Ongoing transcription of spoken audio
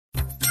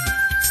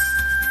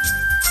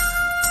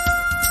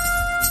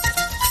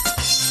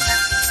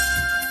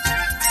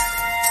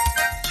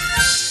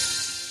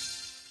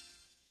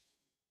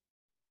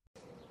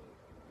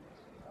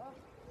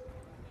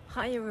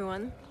Hi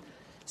everyone.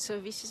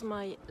 So this is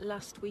my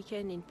last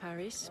weekend in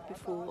Paris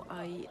before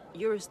I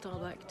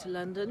Eurostar back to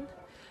London.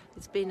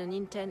 It's been an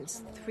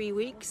intense 3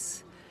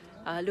 weeks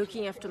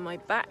looking after my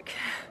back,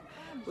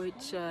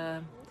 which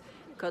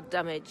got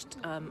damaged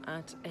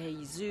at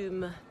a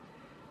Zoom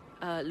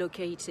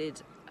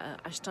located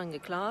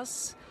Ashtanga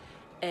class,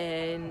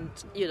 and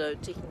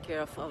taking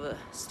care of other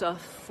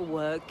stuff for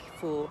work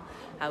for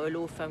our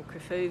law firm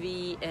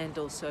Crefovi, and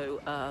also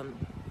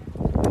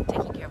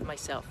taking care of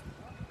myself.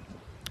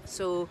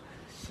 So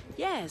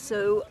it's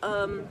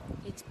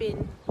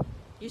been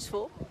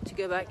useful to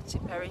go back to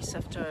Paris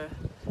after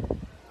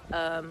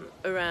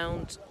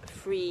around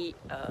 4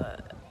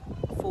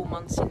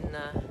 months in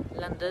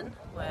London,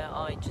 where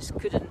I just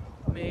couldn't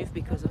move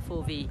because of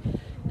all the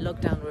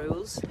lockdown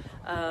rules.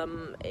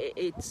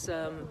 It's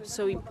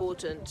so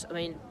important. I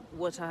mean,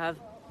 what I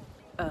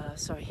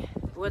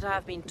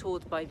have been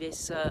taught by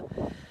this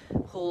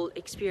whole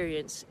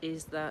experience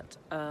is that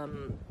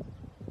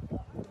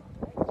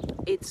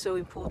it's so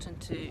important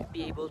to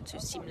be able to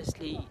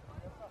seamlessly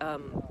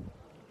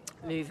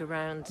move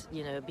around,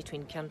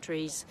 between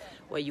countries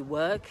where you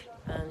work,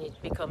 and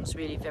it becomes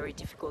really very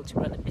difficult to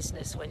run a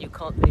business when you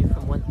can't move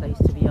from one place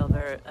to the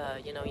other,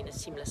 in a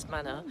seamless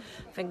manner.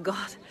 Thank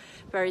God,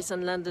 Paris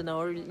and London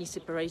are only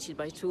separated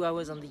by 2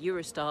 hours on the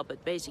Eurostar,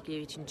 but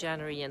basically between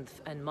January and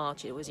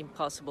March it was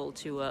impossible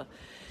to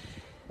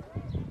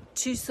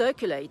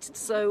circulate.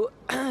 So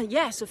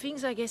so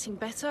things are getting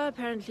better.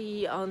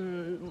 Apparently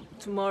on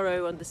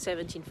tomorrow, on the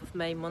 17th of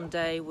May,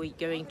 Monday, we're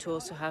going to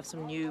also have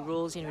some new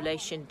rules in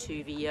relation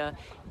to the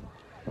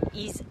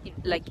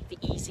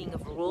easing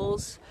of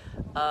rules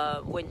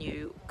when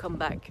you come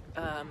back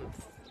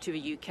to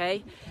the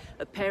UK.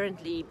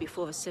 Apparently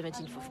before the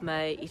 17th of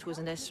May it was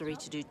necessary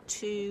to do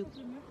 2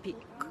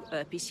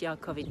 PCR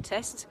COVID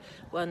tests,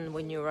 one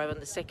when you arrive on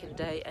the second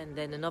day and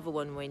then another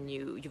one when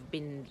you've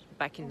been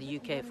back in the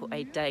UK for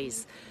 8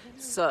 days.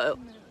 So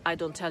I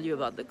don't tell you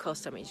about the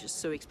cost. I mean, it's just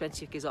so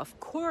expensive because of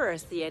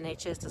course the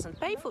NHS doesn't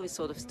pay for this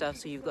sort of stuff,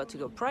 so you've got to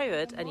go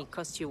private, and it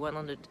costs you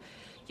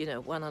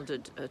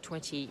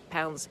 120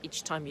 pounds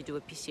each time you do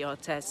a PCR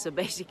test. So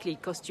basically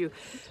it costs you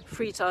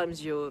 3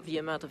 times the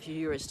amount of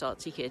your Eurostar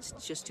ticket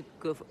just to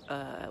go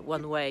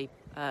one way,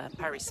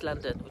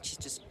 Paris-London, which is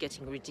just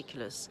getting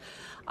ridiculous.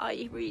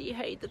 I really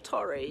hate the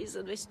Tories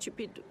and their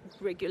stupid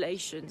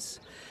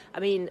regulations. I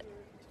mean,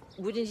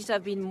 wouldn't it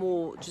have been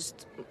more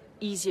just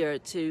easier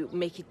to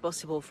make it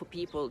possible for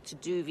people to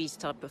do these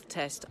type of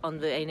tests on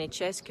the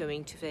NHS,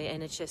 going to the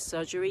NHS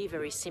surgery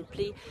very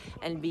simply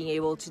and being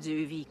able to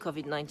do the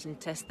COVID-19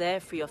 test there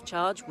free of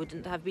charge?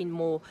 Wouldn't have been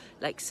more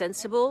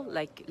sensible,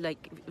 like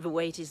the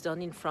way it is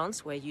done in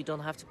France, where you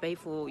don't have to pay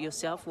for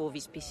yourself for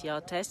these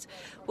PCR tests?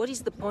 What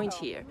is the point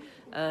here?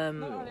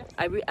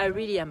 I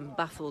really am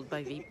baffled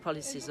by the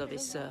policies of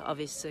this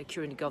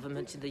current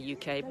government in the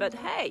UK. But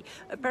hey,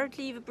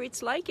 apparently the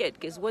Brits like it,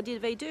 because what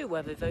did they do?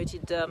 Well, they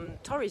voted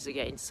Tories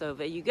again, so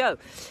there you go.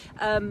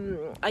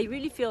 I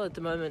really feel at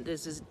the moment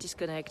there's a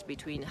disconnect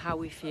between how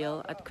we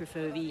feel at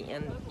Crefovi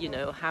and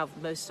how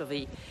most of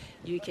the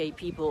UK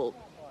people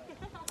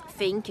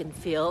think and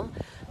feel,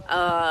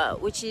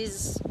 which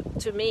is,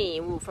 to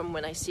me, from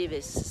when I see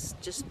this,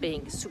 just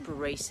being super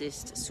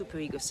racist, super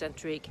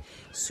egocentric,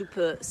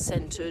 super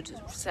centered,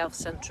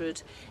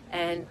 self-centered,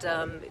 and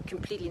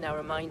completely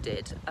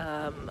narrow-minded.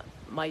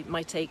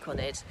 My take on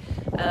it.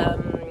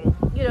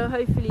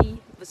 Hopefully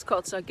the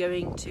Scots are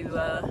going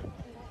to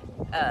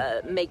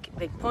make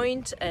a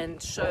point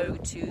and show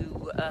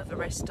to the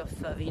rest of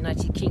the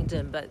United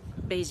Kingdom. But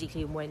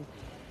basically, when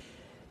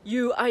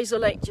you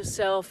isolate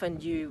yourself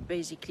and you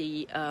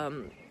basically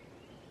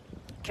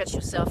cut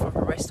yourself from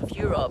the rest of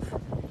Europe,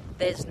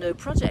 there's no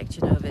project.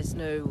 It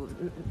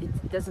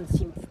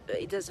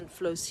doesn't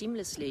flow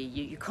seamlessly.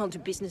 You can't do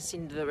business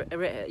in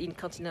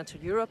continental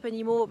Europe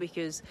anymore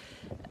because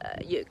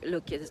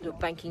there's no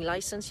banking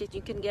license yet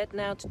you can get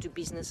now to do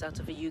business out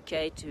of the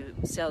UK, to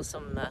sell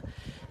some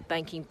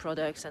banking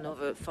products and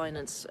other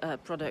finance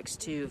products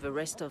to the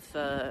rest of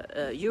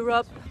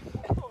Europe.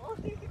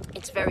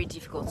 It's very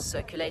difficult to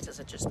circulate, as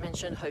I just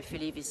mentioned.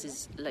 Hopefully this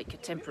is like a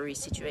temporary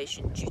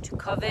situation due to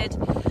COVID.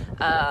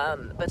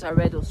 But I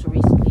read also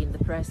recently in the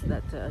press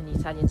that an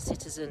Italian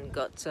citizen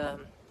got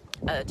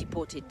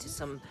deported to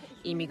some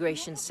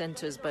immigration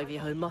centres by the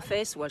Home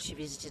Office while she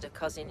visited a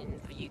cousin in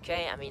the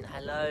UK. I mean,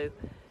 hello,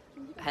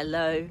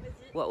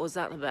 what was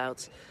that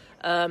about?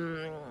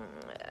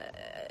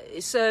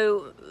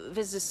 So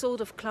there's a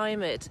sort of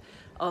climate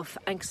of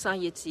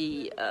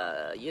anxiety,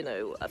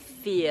 of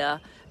fear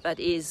that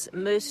is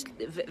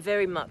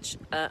very much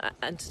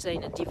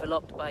entertained and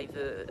developed by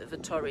the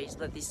Tories,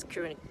 that this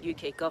current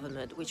UK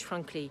government, which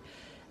frankly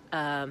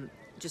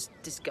just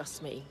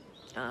disgusts me.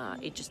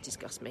 It just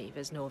disgusts me.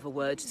 There's no other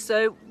word.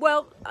 So,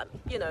 we're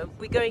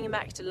going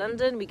back to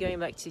London. We're going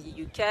back to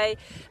the UK,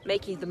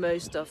 making the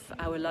most of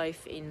our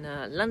life in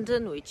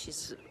London, which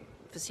is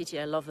the city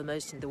I love the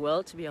most in the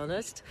world, to be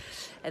honest.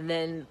 And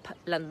then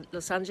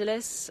Los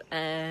Angeles,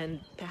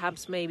 and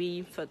perhaps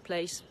maybe third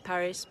place,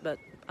 Paris, but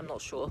I'm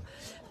not sure.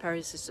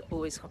 Paris is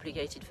always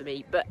complicated for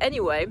me. But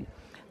anyway,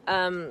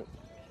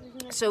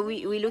 so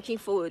we're looking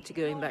forward to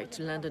going back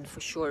to London for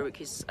sure,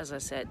 because, as I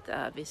said,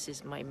 this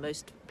is my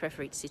most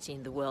preferred city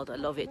in the world. I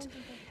love it.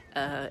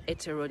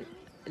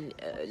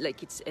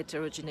 Like its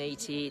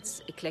heterogeneity,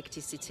 its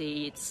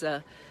eclecticity, its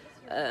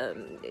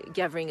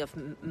gathering of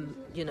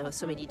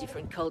so many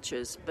different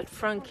cultures. But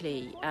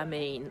frankly, I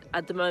mean,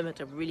 at the moment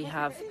I really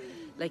have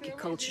like a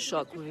culture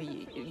shock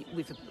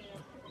with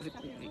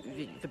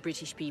the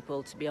British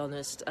people, to be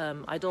honest.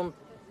 I don't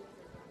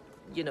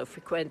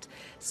frequent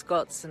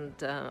Scots and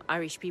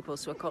Irish people,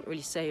 so I can't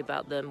really say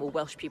about them, or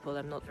Welsh people.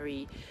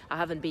 I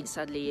haven't been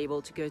sadly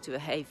able to go to a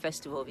Hay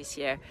festival this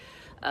year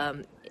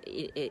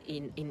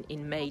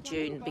in May,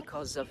 June,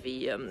 because of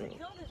the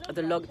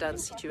lockdown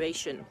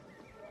situation.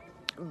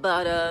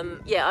 But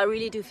I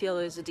really do feel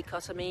there's a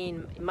dichotomy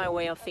in my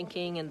way of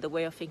thinking and the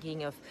way of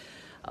thinking of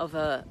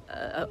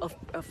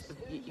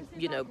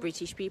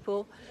British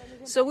people.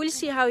 So we'll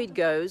see how it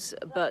goes.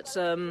 But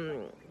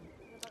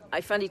I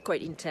find it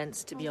quite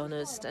intense, to be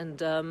honest,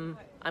 and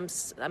I'm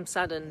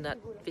saddened that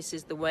this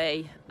is the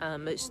way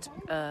most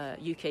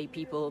UK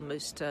people,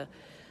 most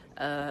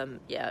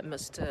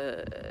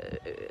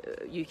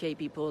UK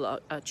people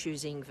are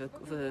choosing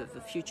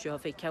the future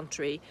of a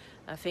country.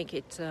 I think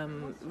it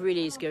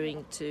really is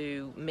going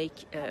to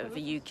make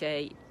the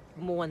UK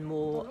more and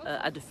more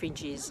at the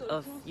fringes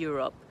of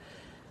Europe.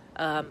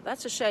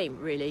 That's a shame,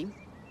 really.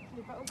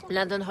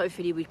 London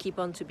hopefully will keep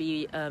on to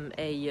be an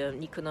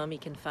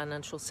economic and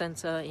financial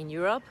centre in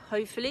Europe,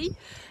 hopefully,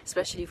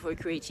 especially for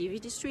creative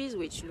industries,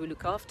 which we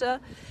look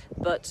after.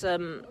 But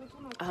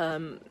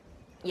I'm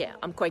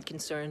quite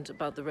concerned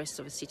about the rest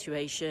of the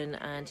situation,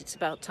 and it's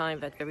about time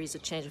that there is a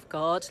change of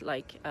guard,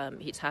 like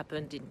it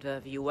happened in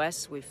the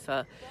US with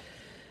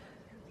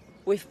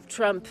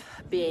Trump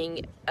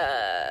being,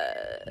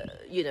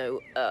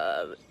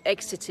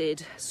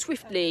 exited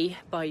swiftly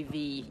by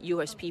the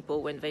US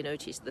people when they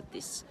noticed that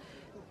this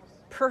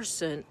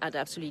person had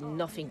absolutely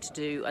nothing to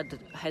do at the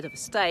head of a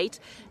state.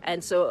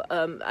 And so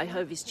I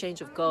hope this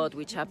change of guard,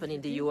 which happened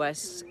in the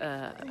US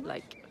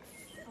like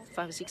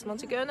 5 or 6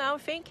 months ago now, I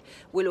think,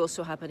 will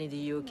also happen in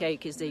the UK,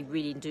 because they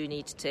really do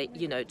need to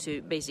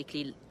to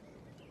basically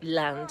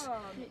land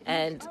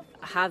and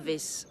have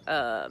this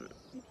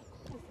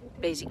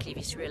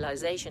this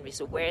realization, this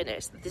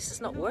awareness that this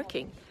is not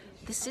working.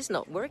 This is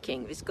not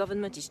working. This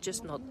government is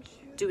just not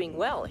doing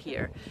well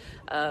here.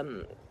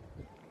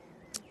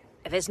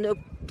 There's no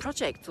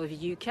project for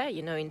the UK,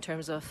 in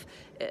terms of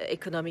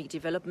economic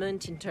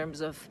development, in terms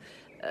of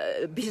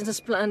business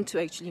plan to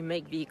actually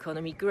make the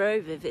economy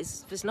grow.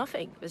 There's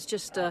nothing. There's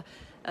just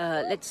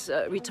let's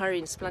retire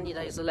in splendid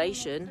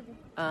isolation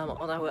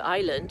on our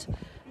island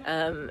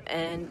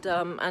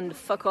and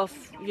fuck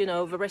off,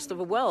 the rest of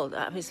the world.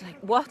 It's like,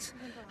 what?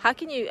 How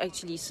can you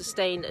actually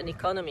sustain an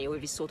economy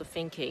with this sort of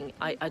thinking?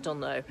 I don't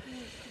know.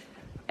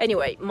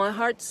 Anyway, my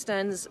heart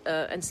stands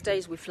and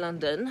stays with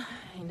London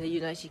in the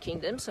United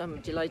Kingdom, so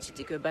I'm delighted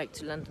to go back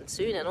to London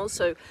soon. And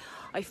also,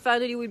 I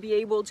finally will be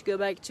able to go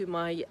back to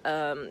my,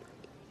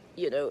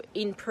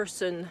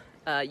 in-person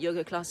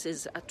yoga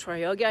classes at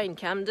Tri-Yoga in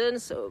Camden,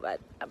 so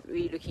I'm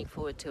really looking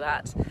forward to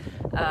that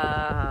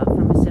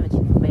from the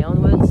 17th of May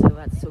onwards, so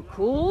that's so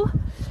cool.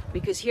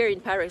 Because here in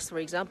Paris, for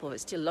example,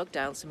 there's still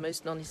lockdown, so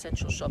most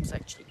non-essential shops are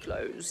actually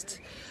closed.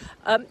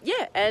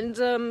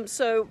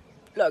 So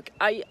look,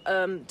 I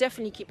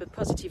definitely keep a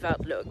positive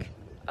outlook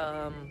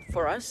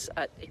for us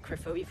at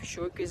Crefovi for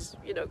sure, because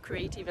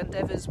creative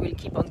endeavours will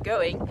keep on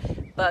going.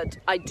 But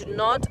I do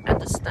not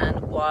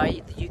understand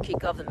why the UK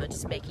government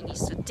is making it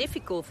so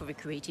difficult for the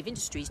creative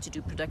industries to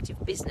do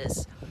productive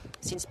business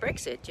since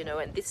Brexit.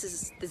 And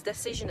this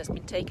decision has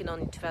been taken on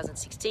in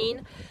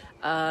 2016,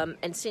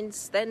 and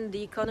since then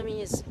the economy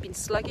has been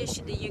sluggish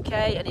in the UK,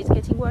 and it's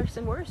getting worse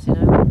and worse.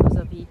 Because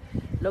of the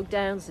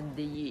lockdowns and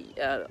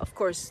of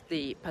course,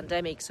 the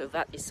pandemic. So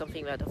that is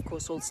something that, of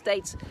course, all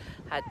states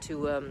had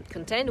to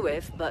contend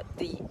with. But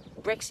the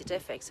Brexit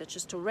effects are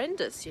just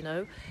horrendous.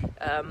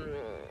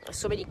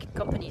 So many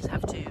companies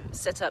have to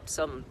set up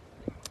some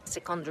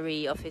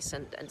secondary office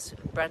and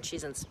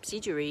branches and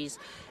subsidiaries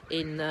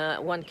in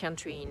one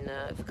country in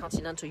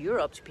continental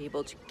Europe to be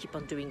able to keep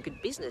on doing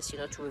good business,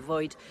 to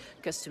avoid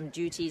custom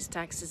duties,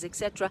 taxes,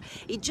 etc.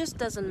 It just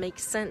doesn't make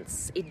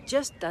sense. It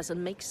just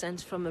doesn't make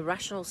sense from a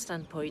rational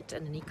standpoint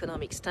and an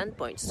economic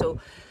standpoint. So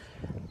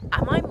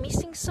am I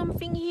missing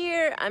something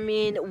here? I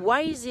mean,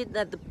 why is it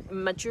that the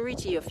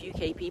majority of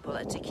UK people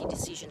are taking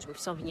decisions with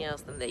something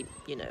else than they,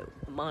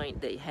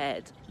 mind they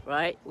had,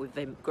 right? With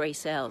them grey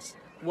cells.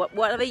 What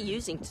are they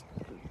using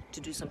to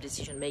do some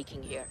decision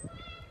making here?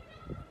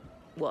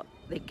 What?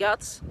 Their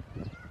guts,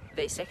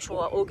 their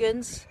sexual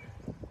organs,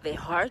 their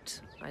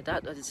heart? I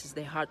doubt that this is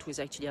their heart who is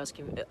actually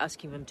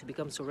asking them to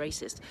become so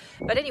racist.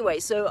 But anyway,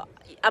 so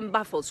I'm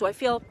baffled. So I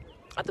feel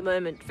at the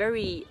moment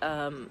very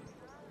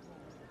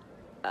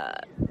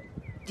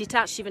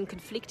detached, even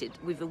conflicted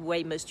with the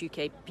way most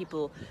UK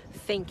people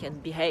think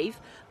and behave.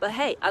 But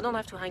hey, I don't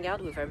have to hang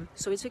out with them,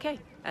 so it's okay.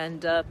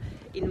 And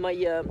in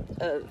my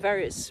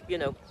various,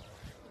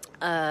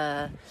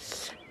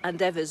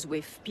 endeavors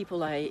with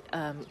people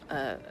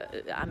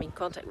I'm in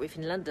contact with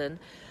in London,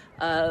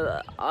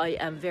 I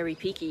am very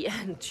picky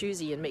and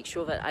choosy and make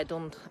sure that I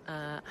don't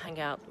hang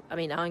out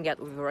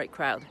with the right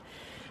crowd.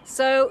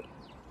 So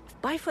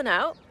bye for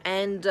now,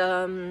 and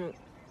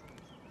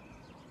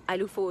I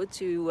look forward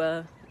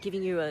to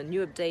giving you a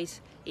new update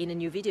in a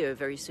new video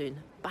very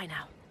soon. Bye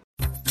now.